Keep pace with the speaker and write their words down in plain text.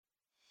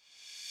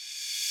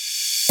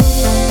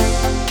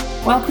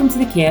Welcome to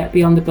the Kier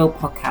Beyond the Bill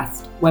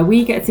podcast, where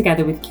we get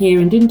together with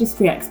Kier and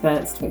industry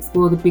experts to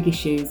explore the big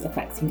issues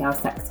affecting our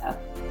sector.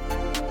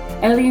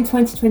 Early in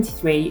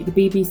 2023, the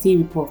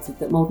BBC reported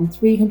that more than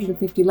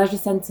 350 leisure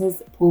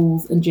centres,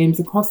 pools and gyms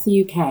across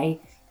the UK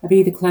have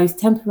either closed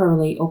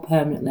temporarily or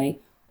permanently,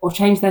 or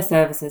changed their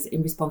services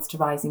in response to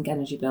rising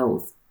energy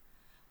bills.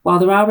 While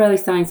there are early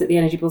signs that the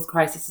energy bills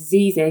crisis is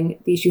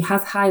easing, the issue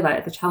has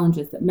highlighted the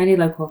challenges that many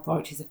local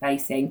authorities are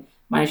facing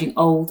managing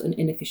old and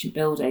inefficient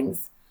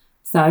buildings.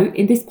 So,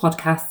 in this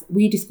podcast,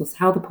 we discuss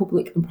how the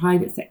public and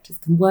private sectors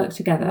can work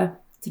together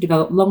to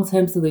develop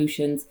long-term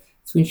solutions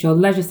to ensure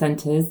leisure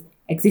centres,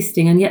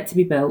 existing and yet to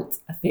be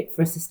built, are fit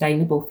for a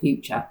sustainable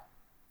future.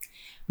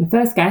 My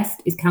first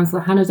guest is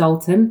Councillor Hannah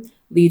Dalton,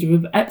 leader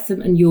of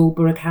Epsom and Ewell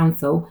Borough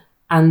Council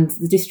and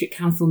the District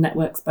Council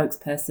Network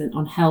spokesperson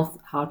on health,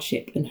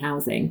 hardship and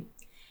housing.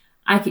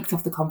 I kicked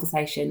off the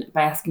conversation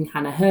by asking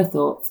Hannah her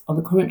thoughts on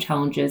the current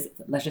challenges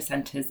that leisure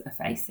centres are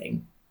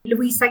facing.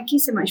 Louise, thank you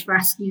so much for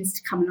asking us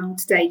to come along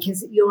today,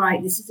 because you're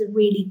right, this is a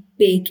really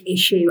big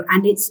issue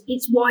and it's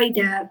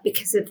wider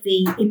because of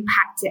the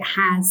impact it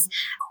has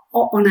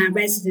on our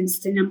residents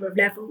at a number of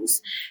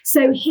levels.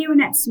 So here in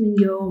Epsom and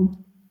Ewell,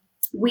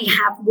 we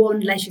have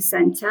one leisure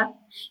centre.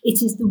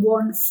 It is the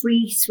one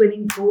free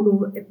swimming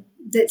pool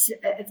that's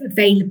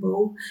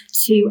available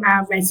to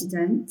our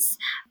residents,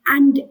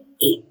 and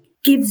it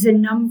gives a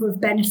number of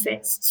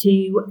benefits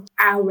to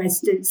our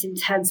residents in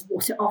terms of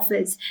what it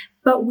offers,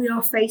 but we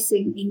are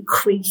facing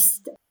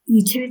increased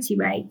utility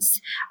rates.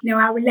 Now,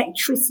 our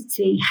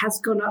electricity has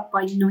gone up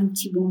by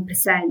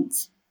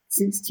 91%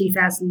 since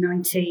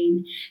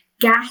 2019,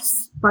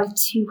 gas by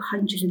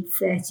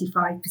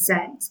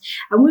 235%.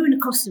 And we're in a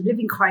cost of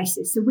living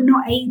crisis, so we're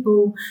not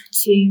able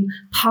to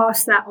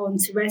pass that on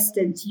to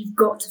residents. You've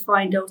got to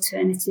find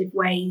alternative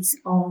ways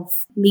of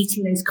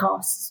meeting those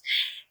costs.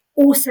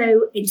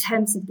 Also, in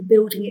terms of the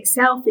building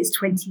itself, it's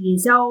 20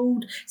 years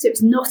old, so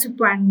it's not a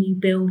brand new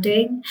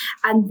building,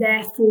 and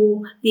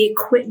therefore the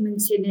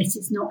equipment in it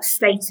is not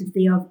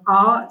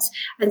state-of-the-art.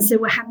 And so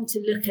we're having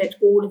to look at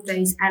all of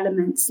those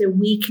elements so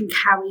we can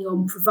carry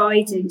on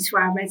providing to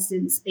our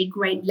residents a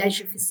great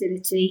leisure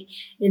facility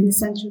in the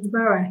centre of the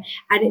borough.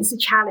 And it's a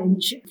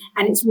challenge,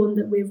 and it's one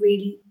that we're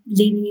really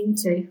leaning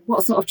into.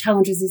 What sort of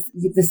challenges is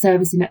the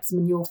service in Epsom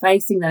and Ewell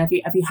facing then?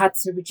 Have you had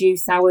to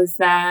reduce hours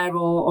there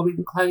or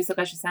even close the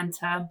leisure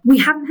centre? We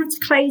haven't had to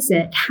close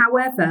it.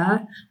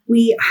 However,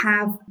 we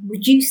have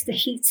reduced the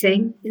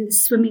heating in the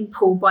swimming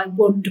pool by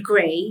 1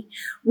 degree,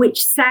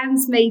 which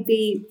sounds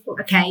maybe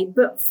okay,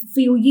 but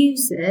for your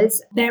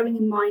users, bearing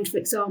in mind, for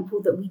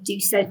example, that we do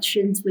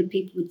sessions with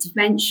people with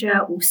dementia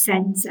or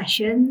SEND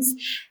sessions,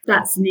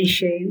 that's an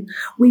issue.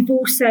 We've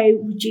also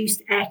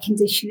reduced air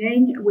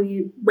conditioning.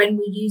 When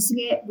we're using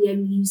it, we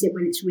only use it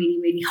when it's really,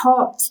 really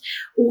hot.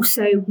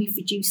 Also, we've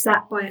reduced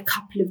that by a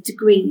couple of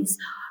degrees.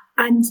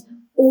 And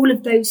all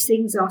of those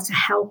things are to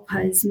help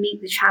us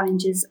meet the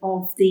challenges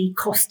of the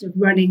cost of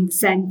running the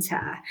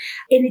centre.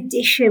 In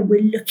addition,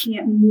 we're looking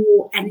at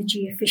more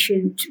energy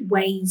efficient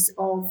ways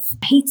of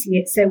heating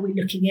it. So we're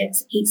looking at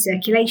heat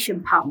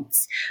circulation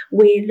pumps.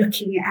 We're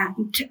looking at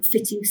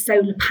fitting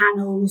solar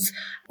panels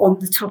on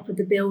the top of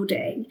the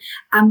building.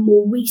 And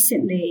more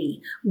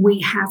recently, we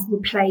have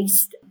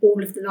replaced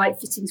all of the light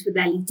fittings with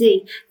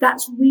LED.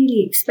 That's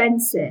really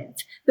expensive,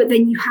 but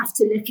then you have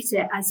to look at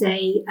it as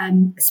a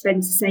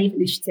spend to save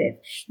initiative.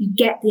 You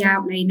get the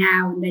outlay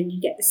now and then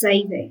you get the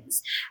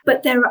savings.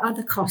 But there are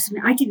other costs. I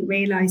mean, I didn't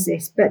realise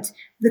this, but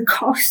the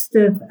cost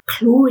of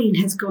chlorine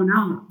has gone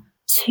up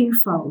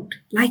twofold,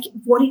 like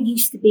what it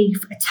used to be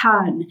for a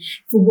tonne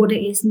for what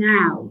it is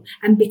now,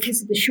 and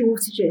because of the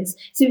shortages.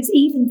 So it's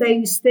even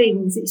those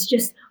things, it's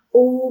just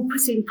all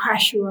putting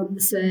pressure on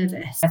the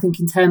service. I think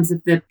in terms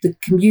of the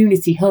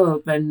community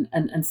hub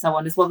and so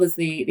on, as well as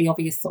the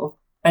obvious sort of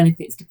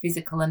benefits to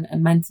physical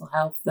and mental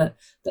health that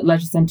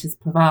leisure centres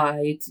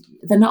provide,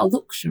 they're not a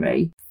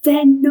luxury.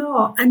 They're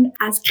not. And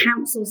as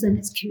councils and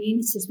as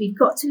communities, we've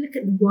got to look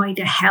at the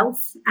wider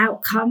health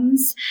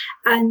outcomes.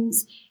 And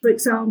for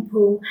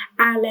example,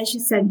 our leisure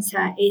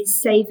centre is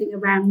saving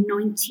around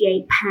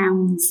 £98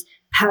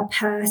 per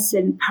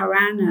person per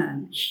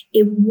annum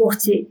in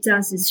what it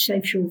does as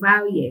social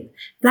value.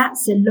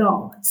 That's a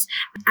lot.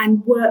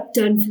 And work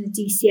done for the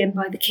DCM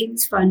by the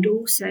King's Fund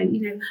also,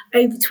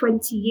 over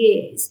 20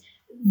 years,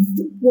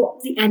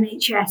 what the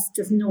NHS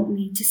does not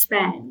need to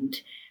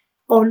spend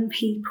on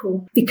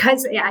people,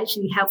 because it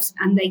actually helps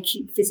and they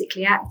keep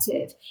physically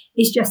active,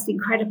 is just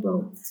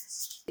incredible.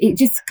 It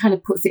just kind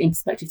of puts it in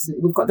perspective.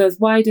 We've got those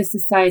wider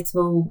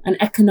societal and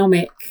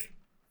economic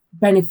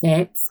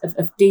benefits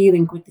of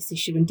dealing with this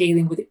issue and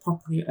dealing with it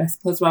properly, I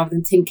suppose, rather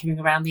than tinkering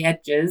around the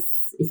edges,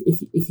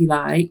 if you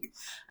like.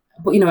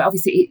 But,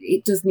 obviously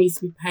it does need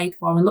to be paid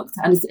for and looked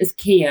at. And as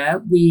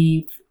Kier,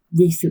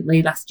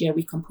 last year,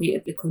 we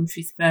completed the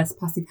country's first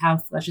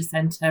Passivhaus leisure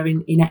centre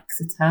in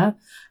Exeter,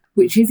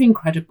 which is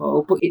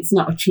incredible, but it's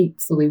not a cheap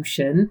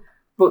solution.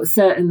 But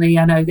certainly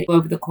I know that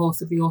over the course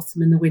of the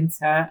autumn and the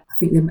winter, I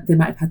think they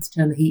might have had to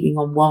turn the heating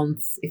on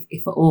once,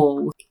 if at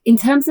all. In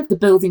terms of the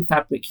building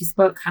fabric, you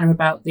spoke, Hannah,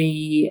 about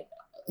the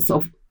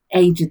sort of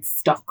aged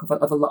stock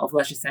of a lot of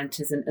leisure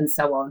centres and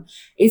so on.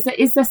 Is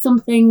there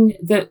something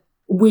that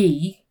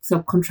we, so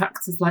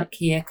contractors like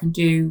Kier, can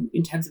do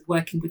in terms of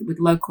working with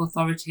local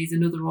authorities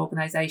and other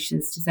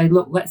organisations to say,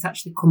 look, let's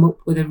actually come up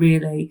with a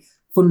really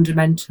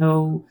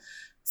fundamental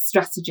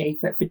strategy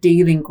for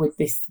dealing with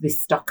this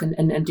stock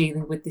and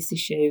dealing with this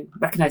issue,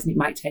 recognising it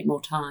might take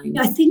more time?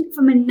 I think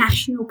from a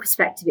national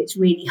perspective, it's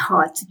really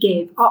hard to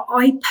give.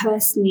 I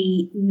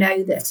personally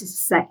know that as a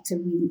sector,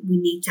 we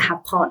need to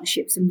have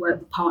partnerships and work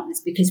with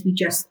partners because we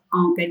just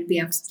aren't going to be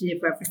able to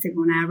deliver everything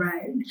on our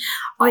own.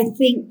 I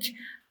think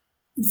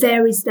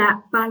there is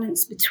that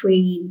balance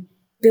between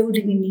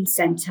building a new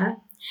centre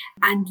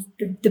and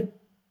the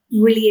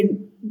brilliant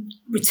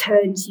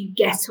returns you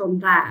get on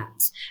that.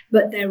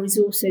 But there is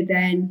also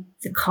then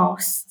the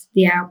cost,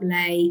 the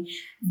outlay,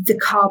 the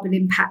carbon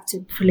impact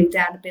of pulling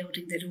down a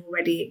building that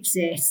already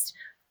exists.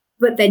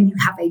 But then you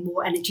have a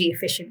more energy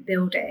efficient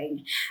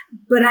building.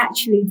 But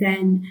actually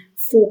then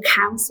for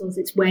councils,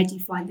 it's where do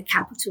you find the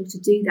capital to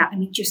do that? I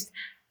mean, just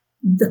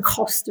the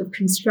cost of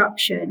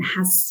construction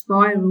has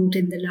spiralled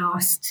in the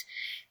last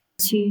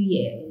 2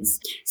 years.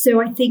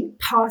 So I think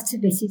part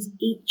of it is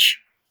each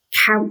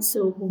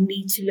council will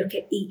need to look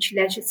at each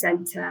leisure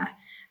centre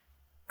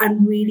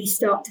and really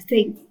start to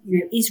think,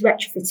 is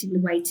retrofitting the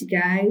way to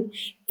go?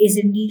 Is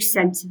a new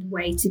centre the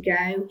way to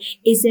go?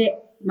 Is it,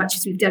 much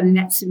as we've done in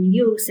Epsom and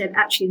Ewell, said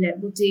actually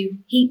that we'll do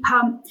heat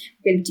pump,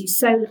 we're going to do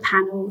solar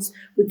panels,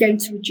 we're going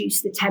to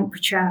reduce the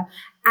temperature.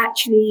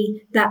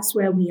 Actually, that's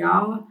where we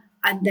are.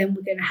 And then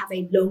we're going to have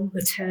a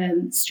longer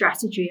term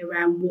strategy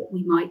around what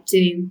we might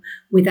do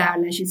with our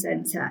leisure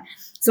centre.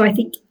 So I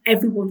think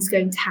everyone's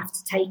going to have to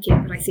take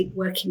it, but I think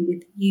working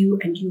with you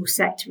and your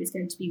sector is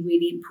going to be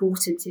really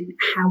important in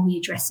how we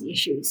address the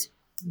issues.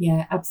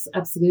 Yeah,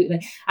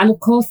 absolutely. And of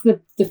course,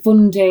 the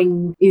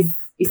funding is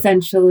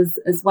essential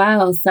as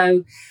well.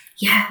 So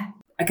yeah,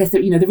 I guess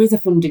that, there is a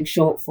funding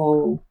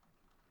shortfall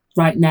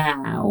right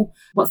now.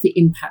 What's the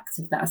impact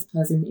of that, I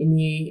suppose, in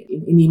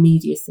the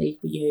immediacy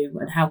for you,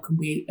 and how can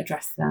we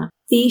address that?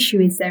 The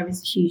issue is there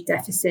is a huge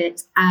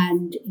deficit,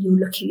 and you're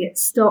looking at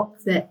stock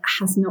that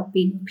has not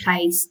been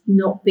replaced,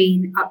 not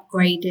been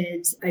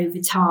upgraded over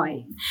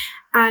time.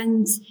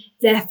 And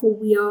therefore,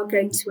 we are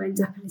going to end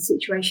up in a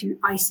situation,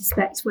 I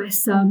suspect, where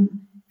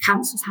some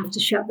councils have to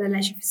shut their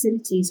leisure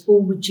facilities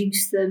or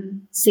reduce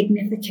them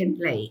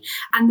significantly.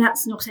 And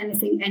that's not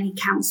anything any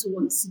council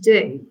wants to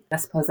do. I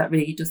suppose that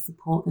really does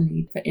support the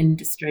need for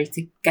industry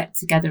to get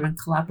together and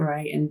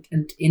collaborate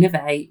and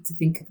innovate, to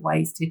think of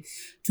ways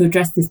to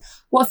address this.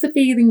 What's the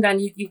feeling then?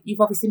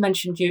 You've obviously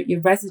mentioned your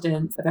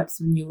residents of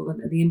Epsom and Ewell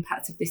and the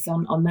impact of this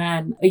on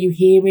them. Are you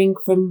hearing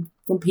from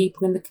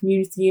people in the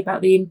community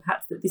about the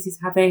impact that this is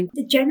having?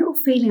 The general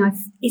feeling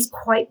is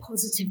quite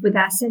positive with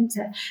our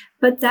centre,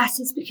 but that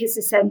is because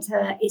the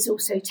centre is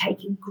also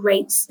taking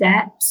great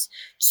steps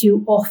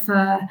to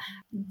offer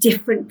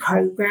different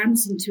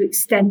programmes and to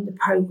extend the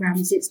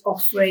programmes it's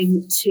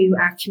offering to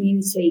our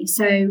community.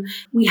 So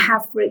we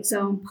have, for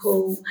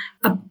example,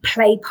 a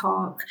play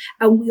park,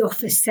 and we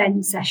offer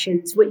SEND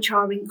sessions, which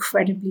are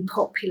incredibly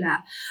popular.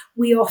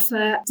 We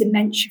offer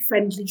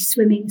dementia-friendly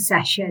swimming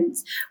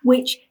sessions,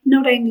 which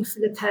not only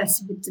for the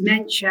person with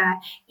dementia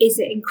is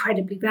it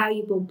incredibly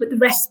valuable, but the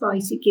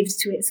respite it gives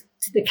to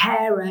the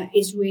carer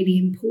is really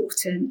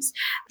important.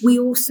 We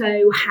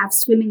also have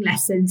swimming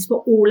lessons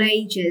for all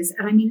ages.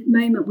 And I mean, at the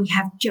moment, we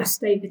have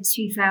just over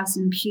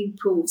 2,000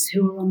 pupils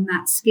who are on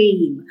that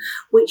scheme,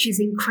 which is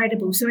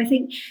incredible. So I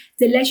think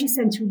the leisure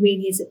centre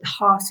really is at the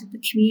heart of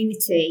the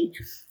community,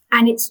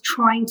 and it's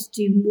trying to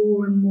do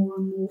more and more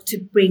and more to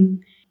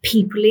bring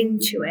people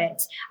into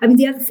it. I mean,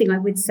 the other thing I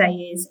would say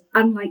is,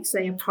 unlike,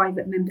 say, a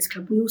private members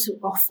club, we also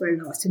offer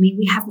a lot. I mean,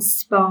 we have a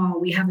spa,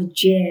 we have a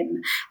gym.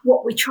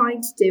 What we're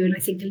trying to do, and I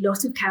think a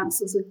lot of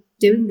councils are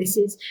doing this,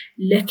 is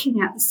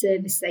looking at the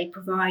service they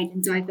provide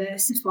and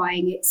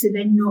diversifying it so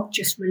they're not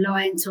just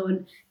reliant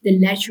on the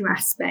leisure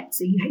aspect.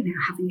 So,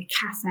 having a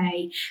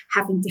cafe,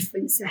 having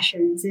different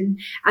sessions,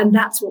 and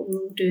that's what we're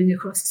all doing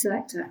across the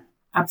sector.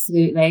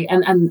 Absolutely.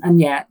 And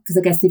yeah, because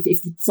I guess if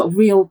the sort of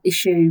real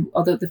issue,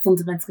 or the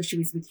fundamental issue,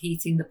 is with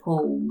heating the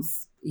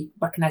pools,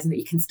 recognising that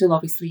you can still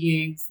obviously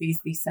use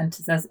these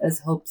centres as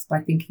hubs by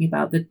thinking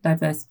about the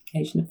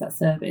diversification of that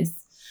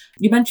service.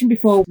 You mentioned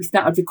before we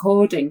started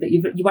recording that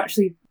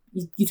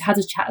you'd had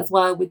a chat as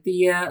well with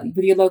your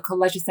local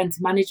leisure centre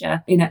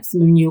manager in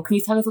Epsom and Ewell. Can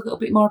you tell us a little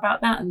bit more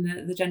about that and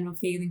the general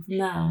feeling from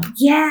there?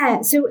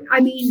 Yeah, so I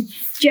mean,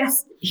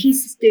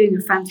 he's doing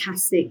a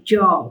fantastic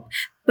job,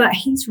 but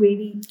he's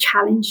really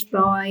challenged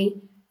by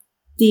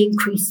the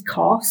increased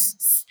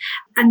costs,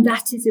 and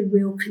that is a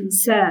real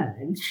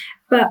concern.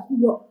 But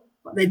what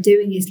they're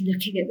doing is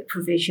looking at the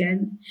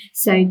provision,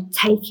 so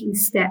taking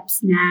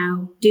steps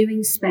now,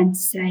 doing spend to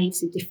save,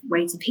 so different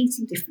ways of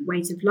heating, different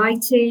ways of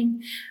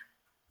lighting,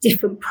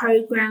 different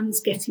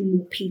programmes, getting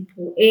more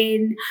people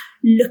in,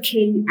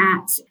 looking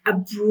at a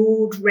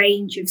broad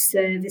range of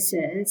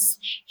services.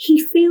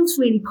 He feels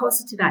really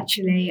positive,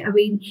 actually. I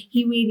mean,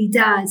 he really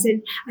does.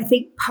 And I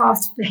think part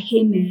for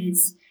him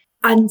is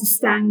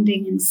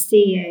understanding and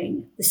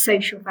seeing the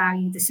social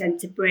value the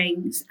centre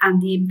brings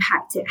and the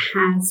impact it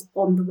has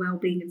on the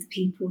well-being of the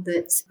people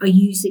that are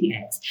using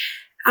it.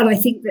 And I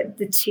think that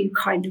the two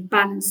kind of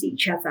balance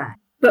each other.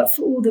 But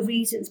for all the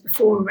reasons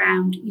before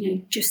around,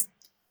 just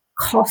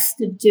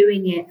cost of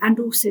doing it and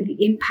also the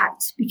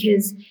impact,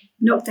 because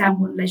knock down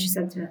one leisure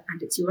centre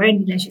and it's your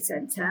only leisure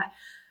centre,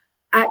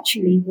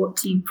 actually what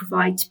do you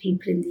provide to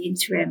people in the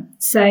interim?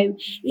 So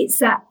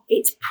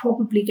it's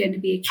probably going to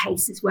be a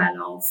case as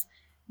well of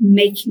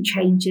making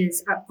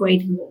changes,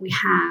 upgrading what we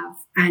have,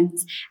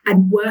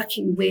 and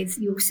working with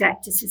your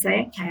sector to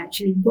say, okay,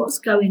 actually, what's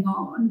going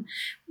on?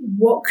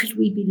 What could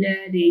we be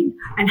learning?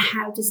 And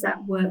how does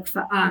that work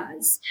for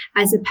us?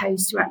 As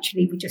opposed to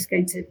actually, we're just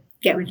going to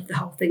get rid of the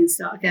whole thing and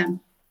start again.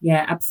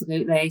 Yeah,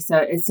 absolutely. So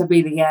it's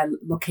really,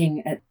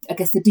 looking at, I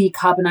guess, the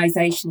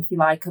decarbonisation, if you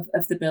like,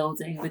 of the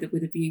building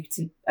with a view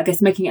to, I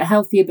guess, making it a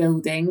healthier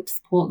building to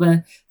support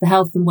the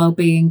health and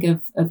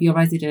well-being of your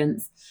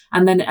residents.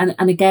 And then,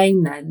 and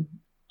again, then,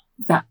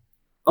 that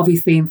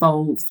obviously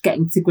involves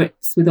getting to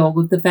grips with all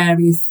of the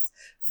various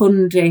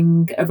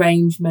funding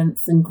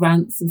arrangements and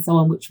grants and so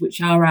on,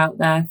 which are out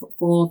there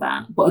for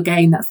that. But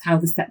again, that's how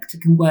the sector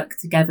can work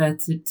together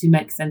to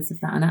make sense of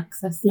that and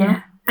access that.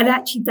 Yeah. And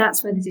actually,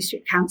 that's where the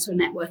district council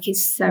network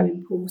is so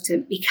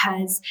important,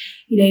 because,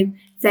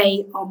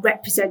 they are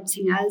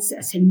representing us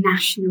at a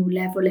national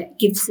level. It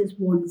gives us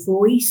one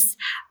voice.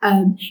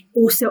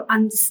 Also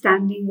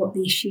understanding what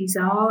the issues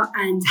are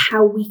and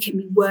how we can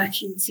be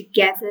working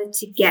together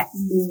to get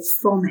more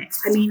from it.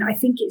 I mean, I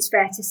think it's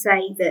fair to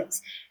say that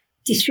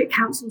district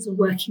councils are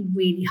working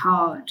really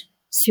hard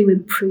to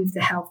improve the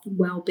health and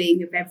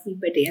well-being of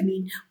everybody. I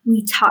mean,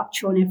 we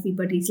touch on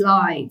everybody's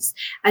lives,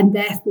 and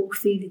therefore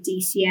through the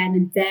DCN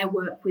and their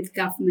work with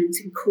government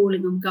and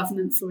calling on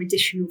government for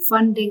additional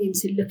funding and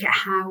to look at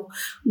how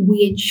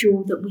we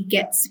ensure that we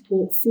get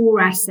support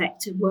for our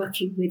sector,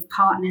 working with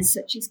partners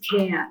such as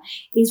Kier,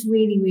 is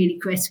really, really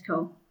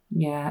critical.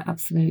 Yeah,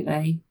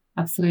 absolutely.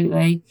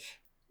 Absolutely.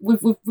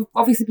 We've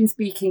obviously been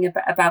speaking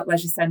about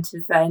leisure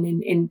centres then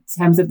in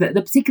terms of the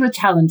particular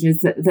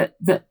challenges that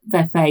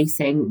they're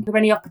facing. Are there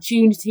any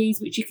opportunities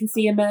which you can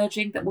see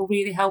emerging that will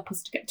really help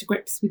us to get to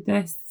grips with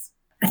this?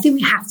 I think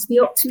we have to be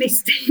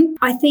optimistic.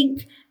 I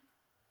think,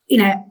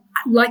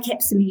 like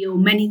Epsom and Ewell,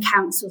 many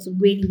councils are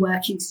really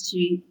working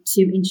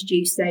to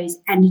introduce those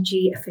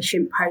energy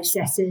efficient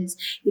processes.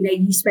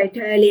 You spoke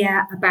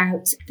earlier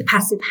about the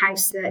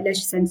Passivhaus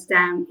leisure centre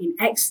down in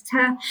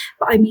Exeter,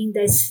 but I mean,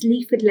 there's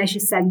Sleaford Leisure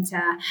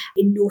Centre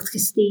in North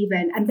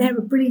Kesteven, and they're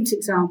a brilliant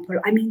example.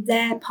 I mean,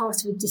 they're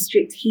part of a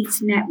district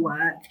heat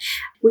network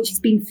which has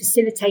been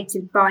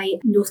facilitated by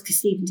North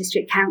Kesteven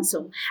District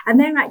Council, and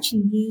they're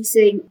actually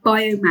using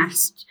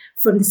biomass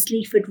from the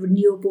Sleaford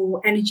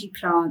Renewable Energy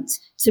Plant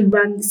to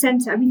run the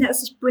centre. I mean,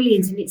 that's just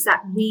brilliant, and it's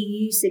that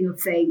reusing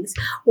of things.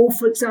 Or,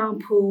 for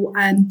example,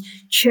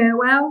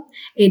 Ewell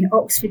in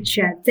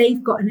Oxfordshire,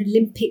 they've got an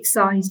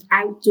Olympic-sized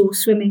outdoor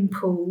swimming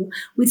pool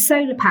with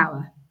solar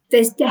power.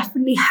 There's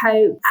definitely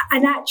hope.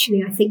 And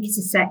actually, I think as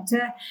a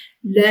sector,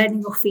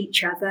 learning off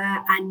each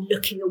other and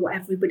looking at what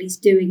everybody's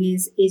doing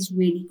is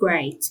really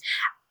great.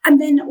 And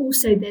then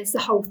also there's the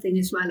whole thing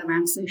as well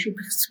around social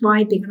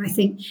prescribing. And I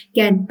think,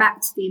 again,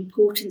 back to the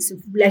importance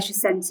of leisure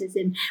centres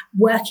and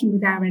working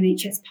with our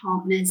NHS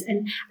partners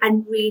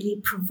and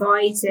really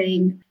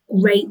providing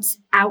great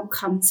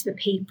outcomes for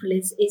people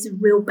is a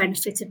real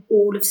benefit of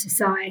all of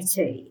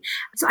society.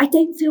 So I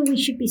don't feel we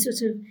should be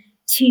sort of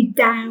too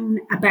down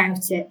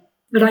about it.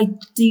 But I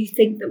do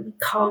think that we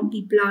can't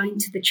be blind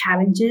to the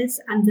challenges,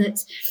 and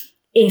that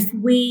if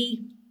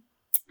we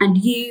and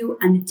you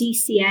and the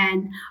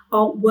DCN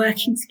aren't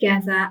working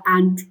together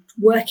and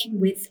working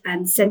with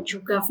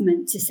central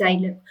government to say,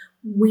 look,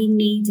 we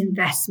need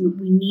investment,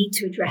 we need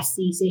to address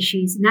these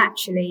issues. And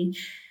actually,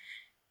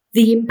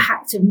 the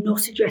impact of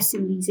not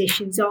addressing these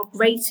issues are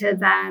greater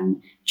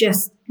than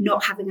just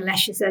not having a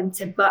leisure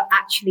centre, but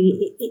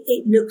actually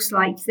it looks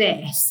like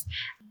this.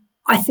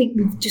 I think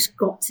we've just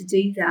got to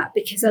do that,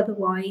 because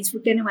otherwise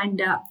we're going to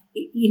end up,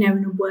 in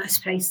a worse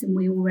place than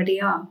we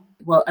already are.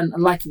 Well, and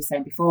like you were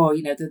saying before,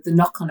 the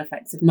knock-on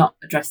effects of not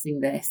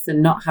addressing this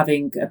and not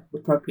having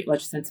appropriate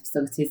leisure centre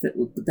facilities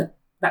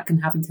that can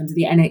have in terms of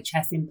the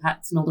NHS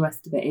impacts and all the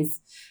rest of it is,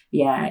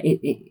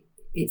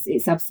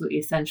 it's absolutely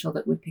essential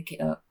that we pick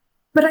it up.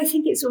 But I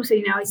think it's also,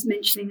 I was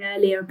mentioning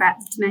earlier about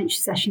the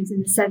dementia sessions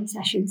and the SEND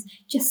sessions,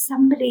 just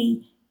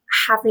somebody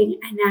having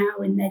an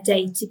hour in their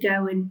day to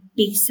go and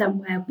be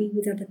somewhere, be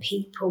with other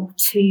people,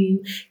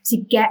 to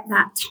get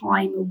that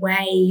time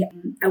away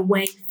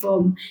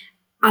from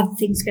other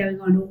things going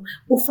on,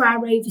 or for our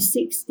over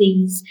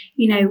 60s,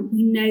 we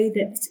know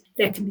that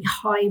there can be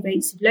high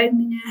rates of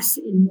loneliness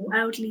in more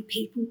elderly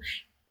people,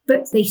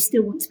 but they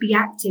still want to be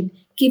active.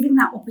 Giving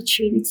that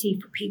opportunity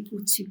for people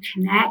to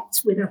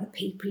connect with other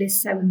people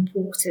is so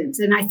important.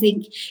 And I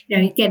think,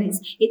 again,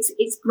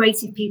 it's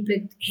great if people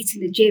are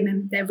hitting the gym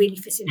and they're really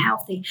fit and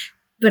healthy.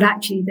 But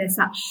actually, there's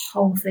that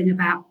whole thing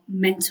about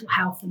mental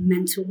health and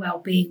mental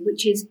well-being,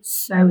 which is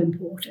so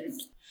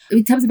important.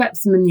 In terms of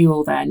Epsom and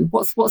Ewell then,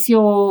 what's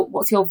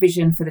your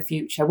vision for the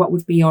future? What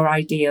would be your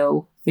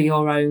ideal for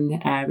your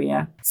own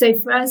area? So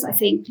for us, I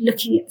think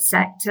looking at the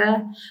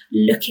sector,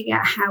 looking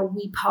at how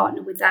we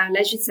partner with our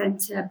leisure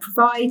centre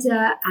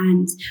provider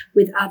and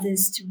with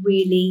others to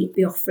really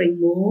be offering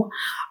more.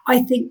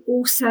 I think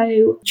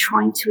also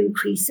trying to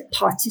increase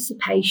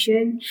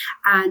participation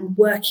and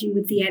working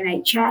with the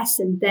NHS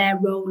and their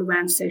role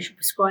around social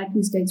prescribing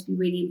is going to be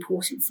really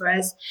important for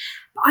us.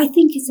 But I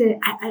think it's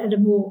at a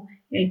more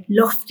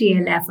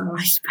loftier level,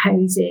 I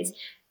suppose, is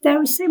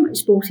there is so much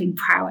sporting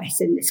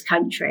prowess in this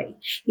country.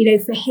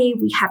 For here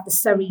we have the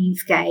Surrey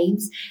Youth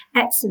Games,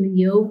 Epsom and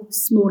Ewell,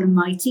 small and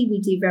mighty, we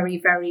do very,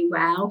 very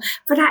well.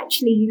 But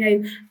actually,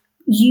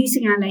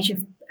 using our leisure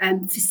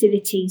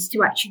facilities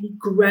to actually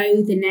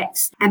grow the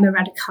next Emma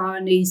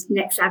Raducanu's,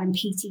 next Adam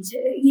Peaty,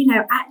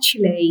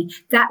 actually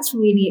that's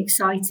really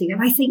exciting. And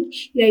I think,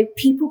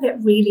 people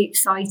get really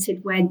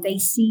excited when they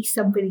see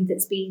somebody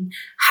that's been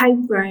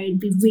homegrown,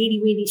 be really,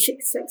 really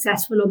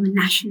successful on the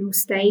national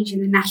stage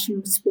and the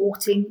national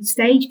sporting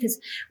stage,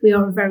 because we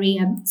are a very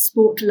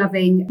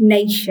sport-loving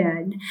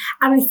nation.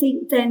 And I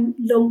think then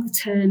longer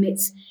term,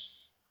 it's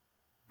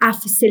our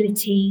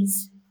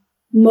facilities,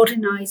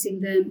 modernising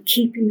them,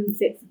 keeping them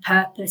fit for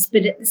purpose,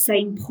 but at the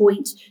same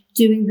point,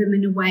 doing them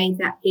in a way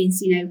that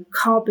is,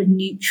 carbon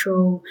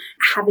neutral,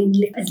 having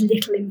as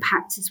little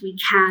impact as we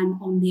can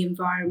on the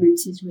environment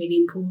is really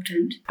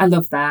important. I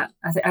love that.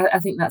 I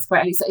think that's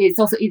great.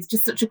 It's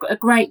just such a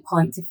great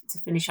point to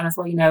finish on as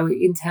well,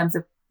 in terms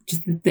of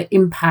just the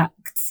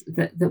impact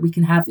that we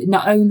can have.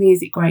 Not only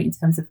is it great in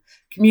terms of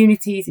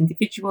communities,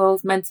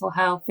 individuals, mental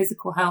health,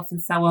 physical health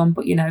and so on,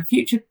 but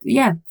future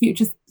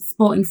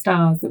sporting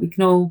stars that we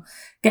can all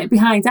get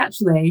behind.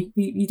 Actually,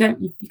 you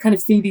kind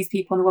of see these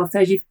people on the world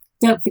stage. You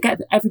don't forget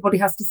that everybody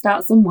has to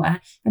start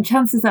somewhere, and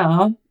chances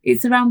are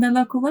it's around their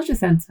local leisure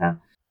centre.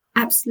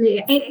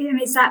 Absolutely,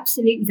 and it's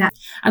absolutely that.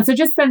 And so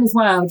just then as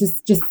well,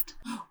 just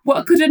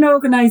what could an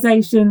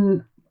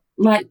organisation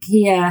like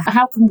Kier,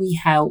 how can we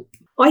help?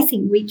 I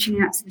think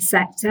reaching out to the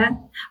sector,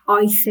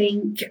 I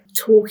think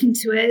talking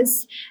to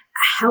us,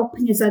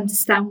 helping us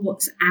understand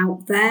what's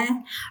out there.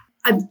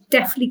 I'm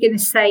definitely going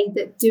to say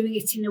that doing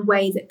it in a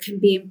way that can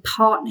be in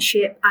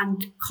partnership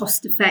and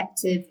cost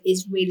effective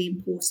is really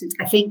important.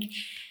 I think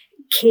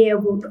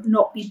Kier will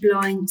not be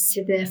blind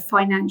to the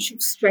financial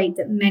strait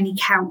that many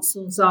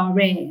councils are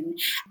in.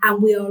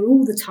 And we are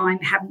all the time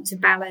having to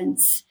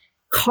balance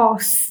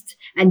cost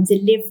and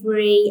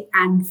delivery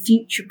and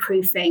future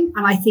proofing.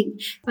 And I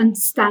think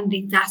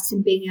understanding that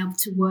and being able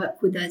to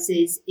work with us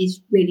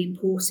is really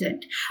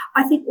important.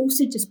 I think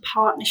also just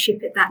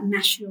partnership at that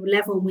national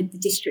level with the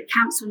district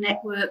council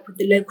network, with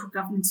the local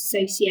government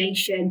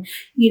association,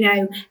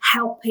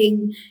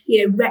 helping,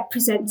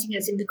 representing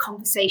us in the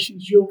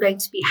conversations you're going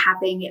to be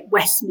having at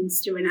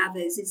Westminster and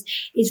others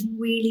is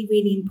really,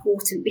 really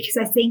important, because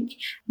I think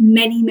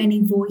many,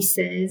 many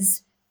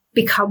voices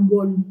become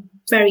one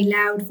very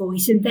loud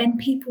voice, and then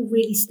people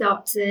really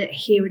start to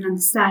hear and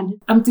understand.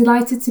 I'm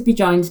delighted to be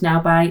joined now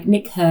by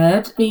Nick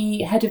Hurd,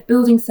 the Head of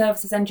Building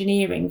Services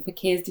Engineering for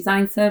Kier's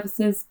Design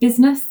Services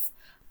business.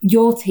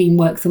 Your team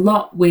works a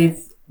lot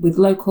with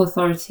local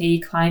authority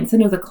clients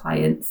and other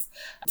clients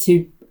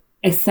to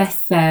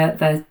assess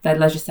their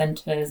leisure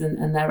centres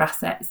and their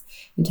assets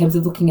in terms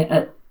of looking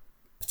at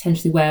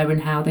potentially where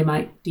and how they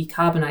might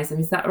decarbonise them.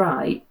 Is that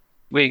right?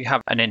 We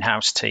have an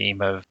in-house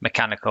team of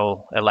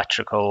mechanical,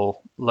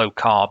 electrical, low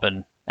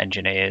carbon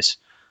engineers.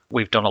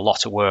 We've done a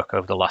lot of work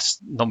over the last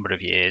number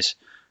of years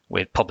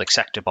with public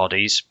sector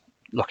bodies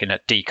looking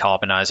at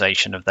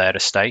decarbonisation of their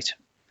estate,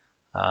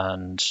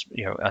 and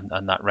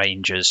that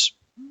ranges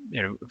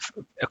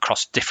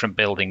across different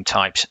building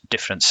types,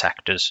 different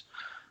sectors,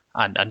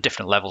 and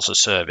different levels of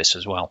service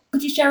as well.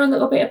 Could you share a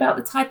little bit about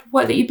the type of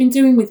work that you've been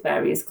doing with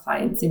various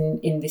clients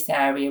in this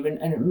area,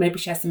 and maybe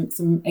share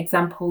some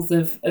examples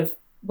of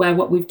where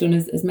what we've done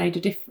has made a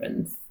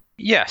difference?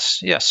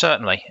 Yes,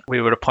 certainly.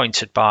 We were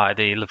appointed by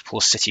the Liverpool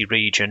City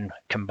Region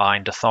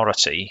Combined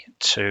Authority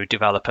to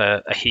develop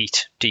a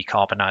heat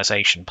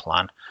decarbonisation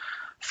plan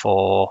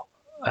for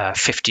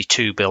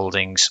 52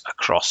 buildings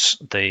across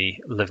the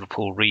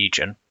Liverpool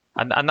region.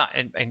 And that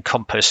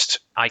encompassed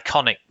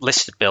iconic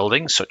listed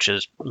buildings such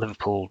as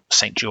Liverpool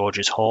St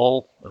George's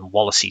Hall and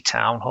Wallasey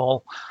Town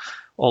Hall,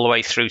 all the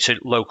way through to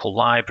local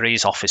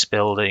libraries, office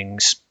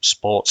buildings,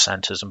 sports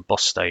centres and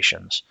bus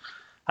stations.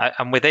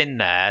 And within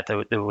there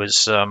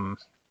was,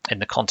 in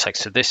the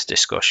context of this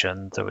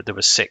discussion, there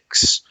were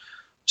 6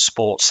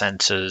 sports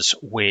centres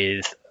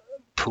with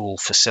pool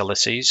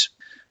facilities.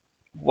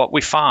 What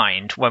we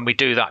find when we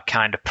do that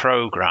kind of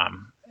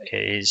programme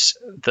is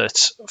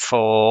that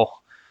for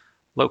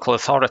local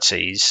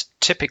authorities,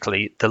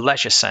 typically the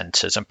leisure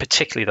centres, and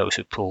particularly those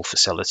with pool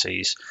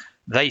facilities,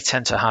 they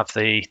tend to have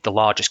the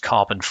largest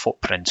carbon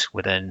footprint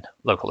within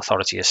local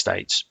authority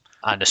estates,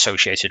 and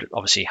associated,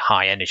 obviously,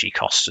 high energy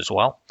costs as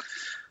well.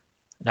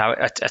 Now,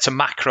 at a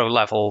macro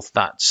level,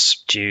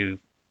 that's due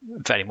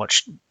very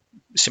much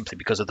simply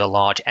because of the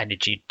large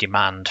energy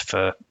demand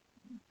for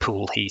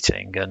pool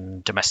heating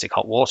and domestic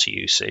hot water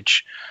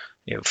usage.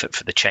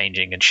 for the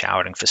changing and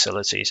showering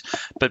facilities.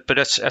 But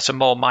at a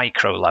more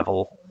micro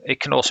level, it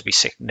can also be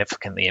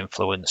significantly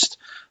influenced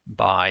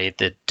by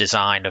the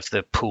design of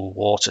the pool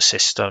water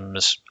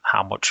systems,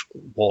 how much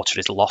water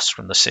is lost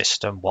from the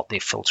system, what the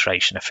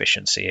filtration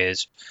efficiency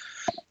is,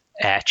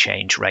 air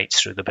change rates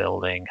through the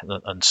building,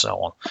 and so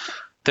on.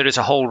 There is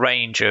a whole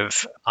range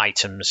of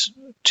items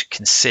to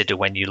consider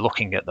when you're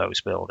looking at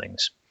those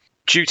buildings.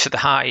 Due to the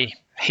high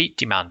heat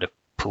demand of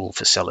pool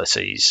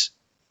facilities,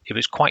 it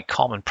was quite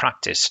common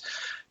practice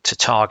to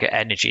target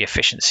energy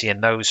efficiency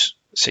in those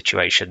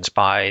situations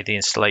by the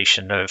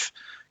installation of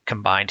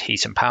combined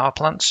heat and power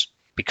plants,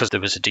 because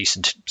there was a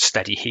decent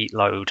steady heat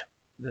load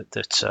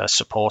that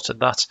supported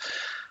that.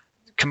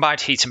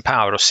 Combined heat and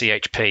power, or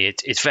CHP,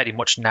 it's very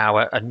much now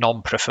a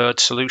non-preferred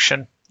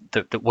solution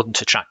that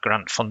wouldn't attract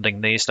grant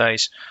funding these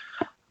days.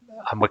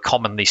 And we're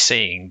commonly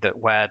seeing that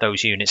where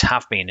those units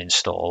have been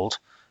installed,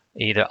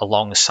 either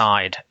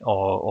alongside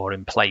or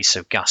in place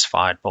of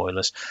gas-fired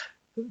boilers,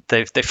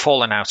 they've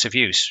fallen out of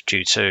use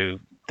due to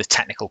the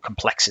technical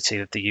complexity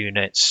of the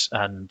units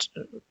and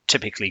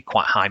typically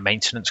quite high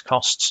maintenance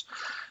costs.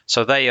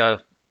 So they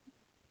are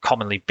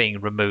commonly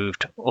being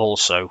removed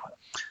also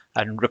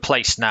and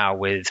replaced now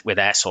with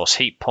air source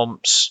heat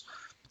pumps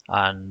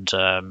and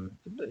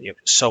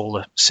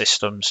solar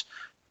systems,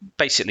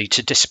 basically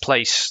to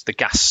displace the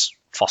gas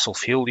fossil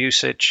fuel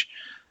usage.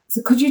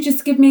 So could you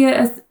just give me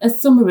a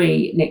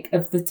summary, Nick,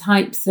 of the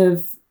types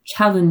of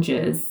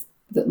challenges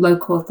that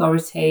local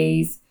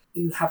authorities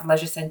who have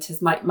leisure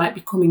centres might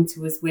be coming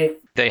to us with?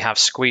 They have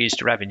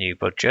squeezed revenue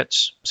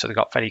budgets, so they've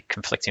got very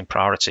conflicting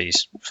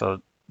priorities for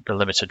the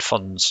limited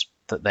funds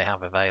that they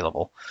have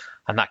available,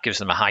 and that gives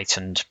them a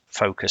heightened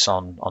focus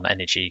on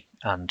energy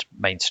and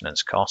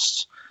maintenance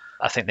costs.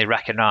 I think they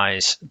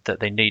recognise that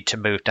they need to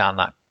move down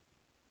that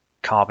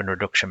carbon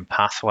reduction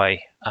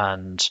pathway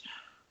and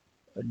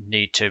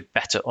need to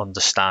better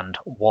understand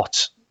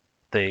what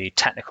the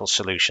technical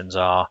solutions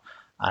are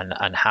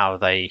and how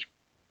they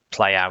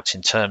play out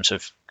in terms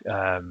of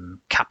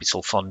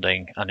capital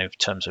funding and in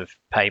terms of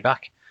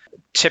payback.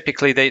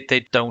 Typically,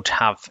 they don't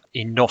have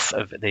enough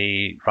of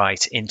the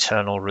right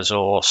internal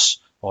resource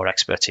or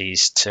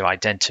expertise to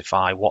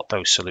identify what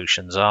those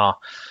solutions are,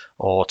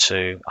 or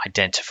to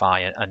identify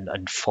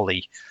and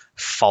fully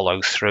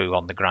follow through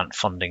on the grant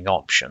funding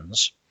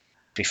options.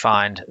 We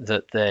find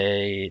that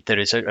there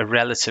is a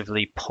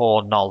relatively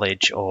poor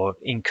knowledge or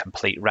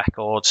incomplete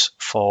records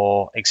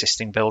for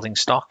existing building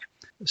stock.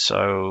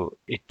 So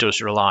it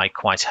does rely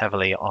quite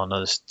heavily on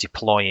us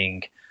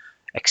deploying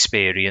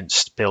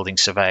experienced building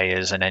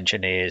surveyors and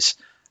engineers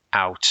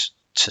out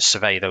to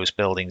survey those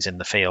buildings in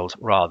the field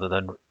rather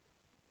than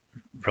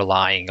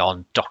relying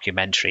on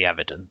documentary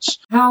evidence.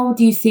 How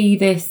do you see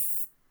this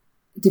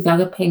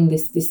developing,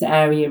 this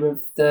area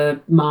of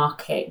the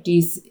market? Do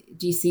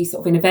you see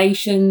sort of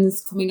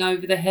innovations coming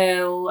over the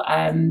hill?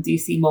 Do you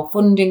see more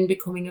funding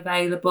becoming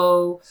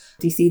available?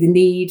 Do you see the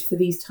need for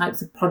these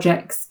types of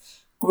projects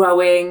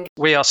growing?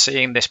 We are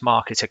seeing this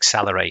market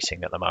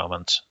accelerating at the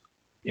moment.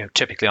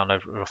 Typically on a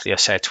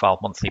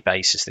 12 monthly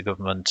basis, the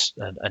government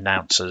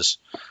announces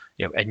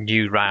a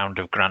new round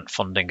of grant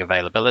funding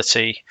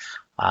availability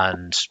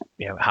and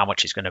how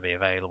much is going to be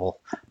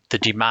available. The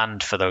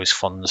demand for those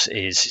funds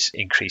is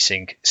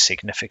increasing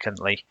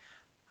significantly,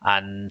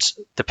 and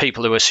the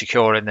people who are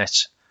securing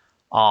it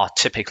are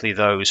typically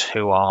those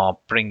who are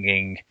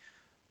bringing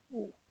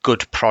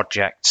good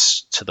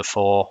projects to the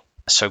fore.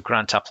 So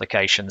grant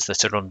applications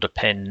that are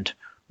underpinned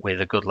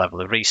with a good level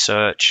of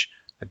research,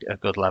 a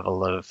good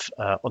level of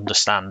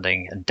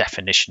understanding and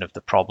definition of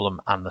the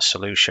problem and the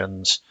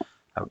solutions,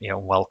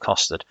 well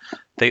costed.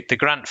 The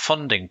grant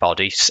funding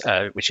body,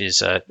 which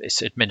is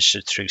it's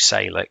administered through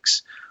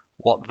Salix,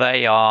 what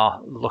they are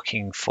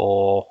looking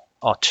for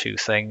are two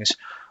things.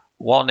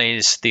 One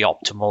is the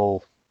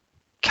optimal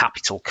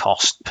capital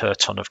cost per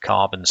tonne of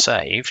carbon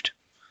saved,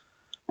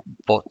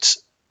 but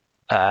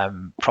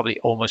probably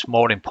almost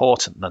more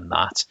important than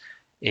that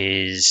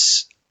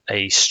is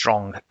a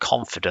strong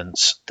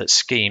confidence that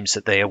schemes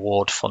that they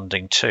award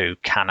funding to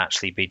can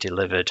actually be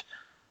delivered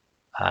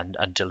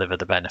and deliver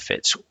the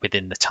benefits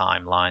within the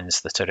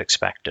timelines that are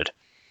expected.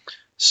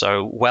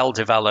 So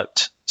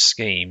well-developed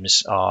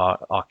schemes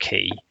are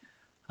key,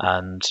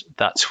 and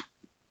that's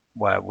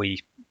where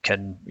we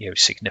can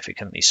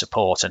significantly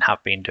support and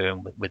have been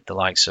doing with the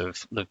likes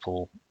of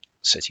Liverpool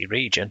City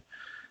Region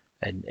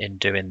in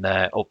doing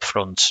their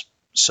upfront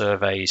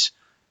surveys,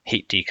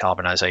 heat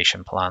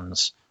decarbonisation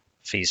plans,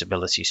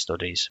 feasibility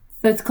studies.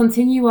 So to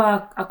continue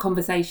our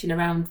conversation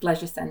around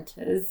leisure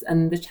centres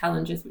and the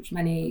challenges which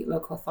many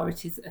local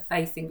authorities are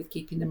facing with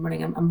keeping them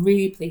running, I'm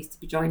really pleased to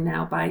be joined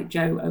now by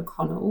Joe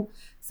O'Connell.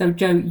 So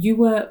Joe, you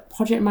were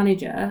project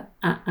manager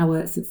at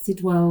our St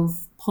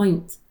Sidwells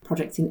Point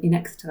Project in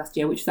Exeter last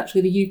year, which is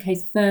actually the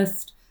UK's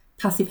first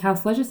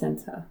Passivhaus leisure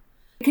centre.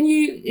 Can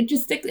you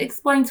just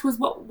explain to us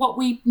what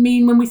we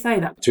mean when we say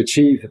that? To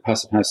achieve the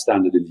Passivhaus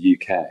standard in the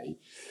UK,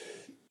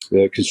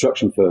 the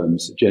construction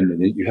firms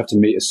generally, you have to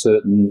meet a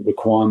certain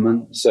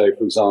requirement. So,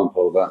 for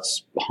example,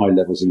 that's high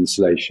levels of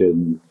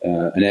insulation,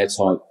 an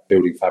airtight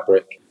building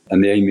fabric,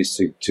 And the aim is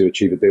to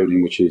achieve a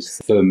building which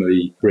is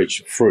thermally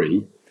bridge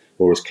free,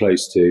 or as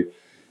close to,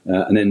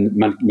 and then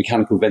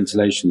mechanical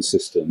ventilation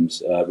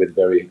systems with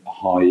very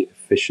high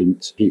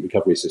efficient heat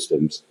recovery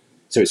systems.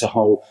 So it's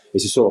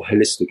a sort of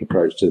holistic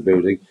approach to the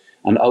building.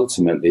 And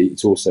ultimately,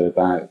 it's also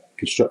about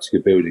constructing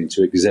a building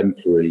to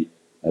exemplary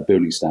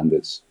building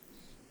standards.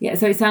 Yeah,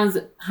 so it sounds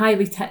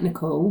highly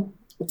technical.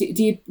 Do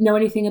you know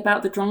anything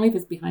about the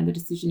drivers behind the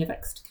decision of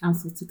Exeter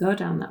Council to go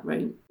down that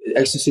route?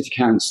 Exeter City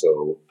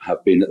Council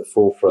have been at the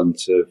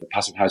forefront of the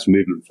Passivhaus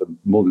movement for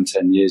more than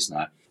 10 years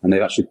now, and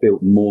they've actually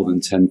built more than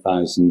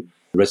 10,000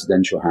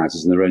 residential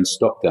houses in their own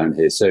stock down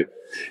here. So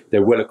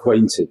they're well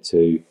acquainted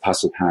to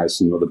Passivhaus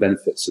and all the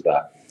benefits of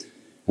that.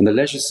 And the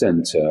leisure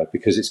centre,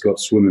 because it's got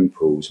swimming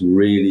pools,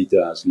 really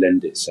does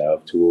lend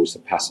itself towards the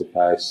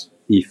Passivhaus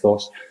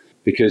ethos.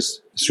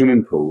 Because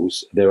swimming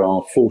pools, there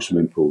are 4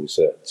 swimming pools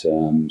at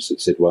St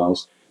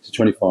Sidwells. It's a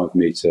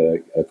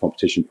 25-metre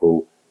competition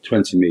pool,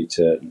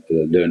 20-metre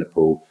learner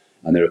pool,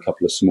 and there are a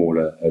couple of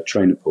smaller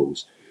trainer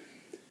pools.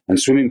 And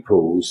swimming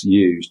pools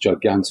use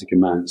gigantic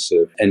amounts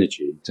of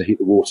energy to heat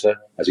the water,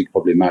 as you can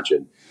probably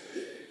imagine.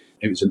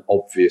 It was an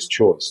obvious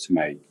choice to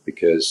make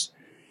because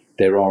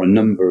there are a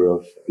number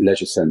of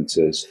leisure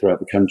centres throughout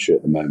the country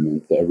at the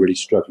moment that are really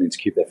struggling to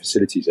keep their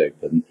facilities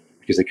open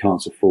because they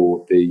can't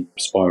afford the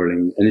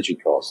spiralling energy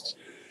costs.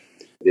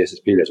 The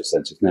SSP Leisure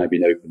Centre has now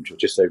been open for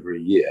just over a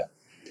year,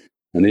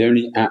 and they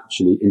only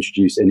actually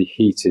introduced any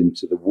heat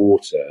into the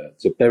water.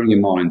 So bearing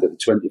in mind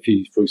that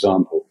for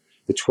example,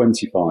 the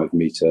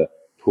 25-metre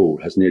pool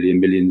has nearly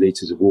 1 million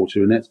litres of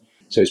water in it.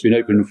 So it's been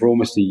open for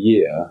almost a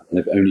year, and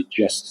they've only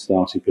just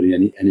started putting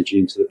any energy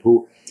into the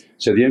pool.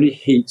 So the only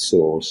heat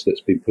source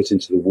that's been put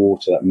into the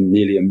water, that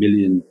nearly 1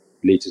 million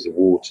litres of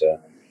water,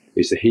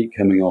 is the heat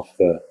coming off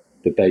the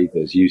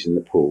bathers using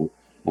the pool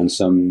and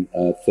some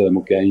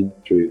thermal gain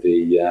through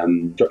the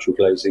structural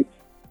glazing.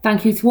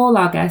 Thank you to all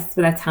our guests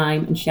for their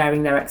time and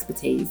sharing their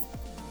expertise.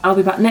 I'll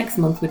be back next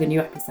month with a new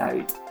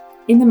episode.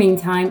 In the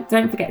meantime,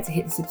 don't forget to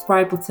hit the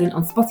subscribe button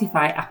on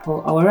Spotify,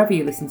 Apple, or wherever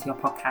you listen to your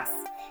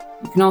podcasts.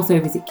 You can also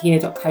visit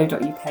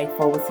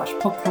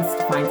kier.co.uk/podcast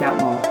to find out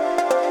more.